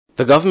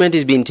The government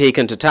is being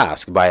taken to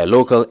task by a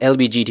local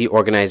LGBT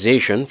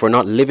organization for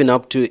not living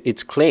up to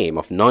its claim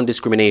of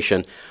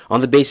non-discrimination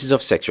on the basis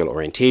of sexual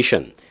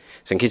orientation.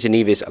 St. Kitts and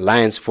Nevis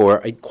Alliance for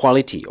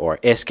Equality, or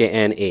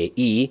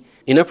SKNAE,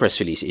 in a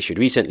press release issued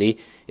recently,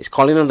 is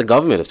calling on the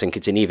government of St.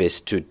 Kitts and Nevis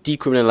to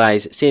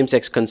decriminalize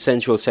same-sex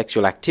consensual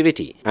sexual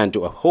activity and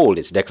to uphold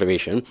its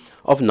declaration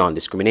of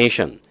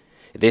non-discrimination.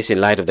 This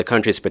in light of the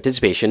country's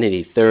participation in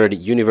the Third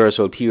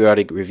Universal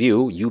Periodic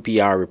Review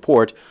 (UPR)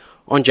 report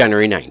on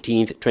January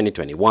 19,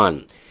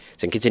 2021.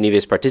 St. Kitts and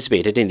Nevis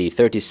participated in the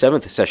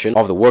 37th session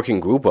of the Working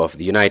Group of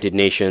the United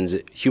Nations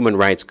Human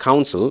Rights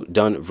Council,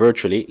 done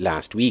virtually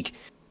last week.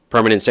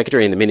 Permanent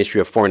Secretary in the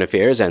Ministry of Foreign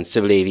Affairs and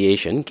Civil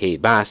Aviation, Kay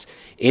Bass,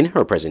 in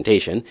her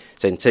presentation,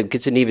 said St.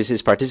 Kitts and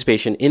Nevis'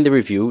 participation in the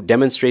review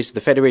demonstrates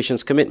the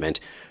Federation's commitment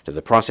to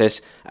the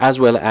process as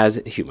well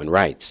as human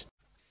rights.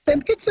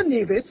 St. Kitts and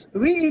Nevis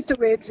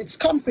reiterates its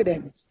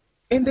confidence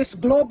in this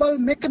global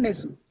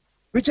mechanism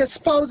which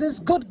espouses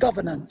good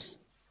governance,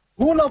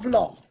 rule of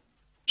law,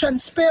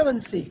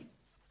 transparency,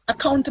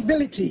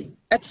 accountability,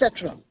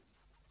 etc.,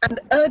 and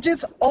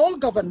urges all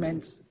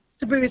governments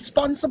to be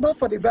responsible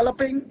for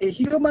developing a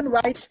human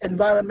rights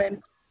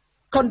environment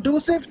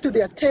conducive to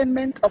the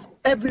attainment of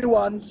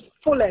everyone's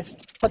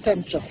fullest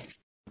potential.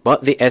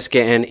 But the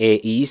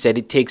SKNAE said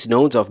it takes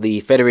note of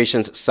the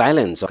Federation's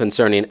silence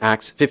concerning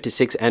Acts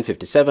 56 and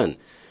 57,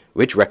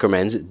 which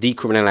recommends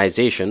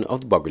decriminalization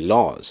of the buggery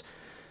laws.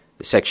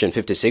 The Section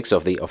 56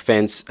 of the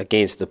Offense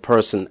Against the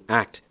Person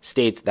Act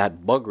states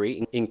that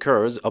buggery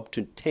incurs up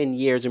to 10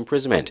 years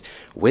imprisonment,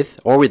 with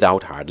or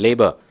without hard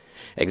labor.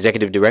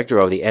 Executive Director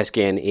of the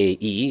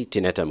SKNAE,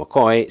 Tinetta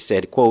McCoy,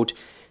 said, quote,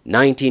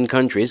 19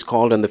 countries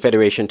called on the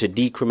Federation to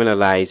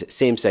decriminalize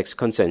same-sex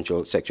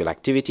consensual sexual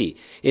activity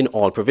in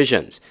all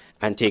provisions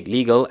and take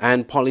legal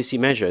and policy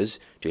measures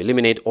to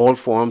eliminate all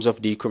forms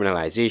of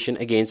decriminalization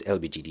against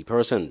LGBT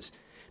persons.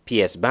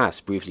 P.S.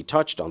 Bass briefly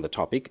touched on the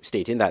topic,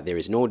 stating that there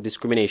is no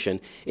discrimination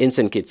in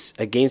St. Kitts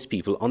against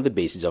people on the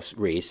basis of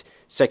race,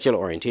 sexual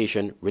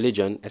orientation,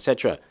 religion,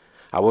 etc.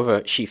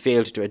 However, she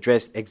failed to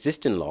address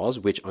existing laws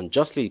which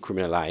unjustly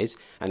criminalize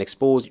and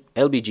expose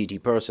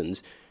LGBT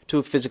persons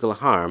to physical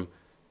harm,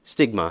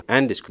 stigma,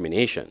 and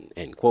discrimination,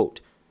 end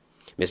quote.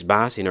 Ms.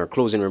 Bass, in her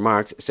closing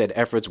remarks, said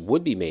efforts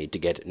would be made to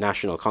get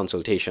national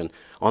consultation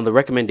on the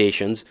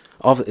recommendations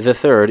of the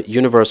Third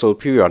Universal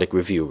Periodic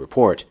Review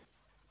report.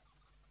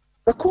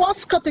 The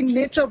cross-cutting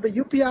nature of the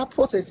UPR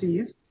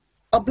processes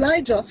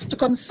oblige us to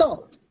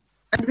consult,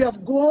 and we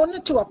have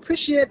grown to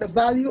appreciate the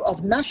value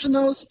of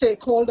national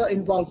stakeholder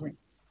involvement.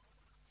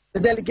 The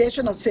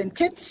delegation of St.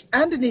 Kitts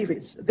and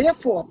Nevis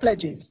therefore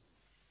pledges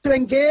to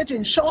engage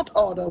in short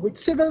order with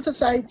civil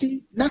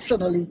society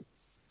nationally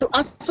to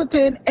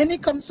ascertain any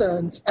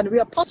concerns and,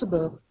 where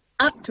possible,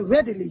 act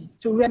readily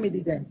to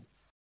remedy them.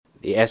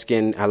 The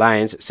Skn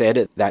Alliance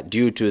said that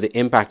due to the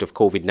impact of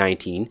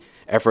COVID-19,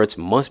 efforts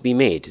must be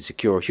made to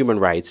secure human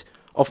rights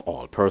of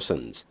all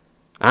persons.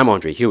 I'm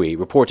Andre Huey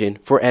reporting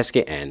for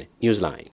Skn Newsline.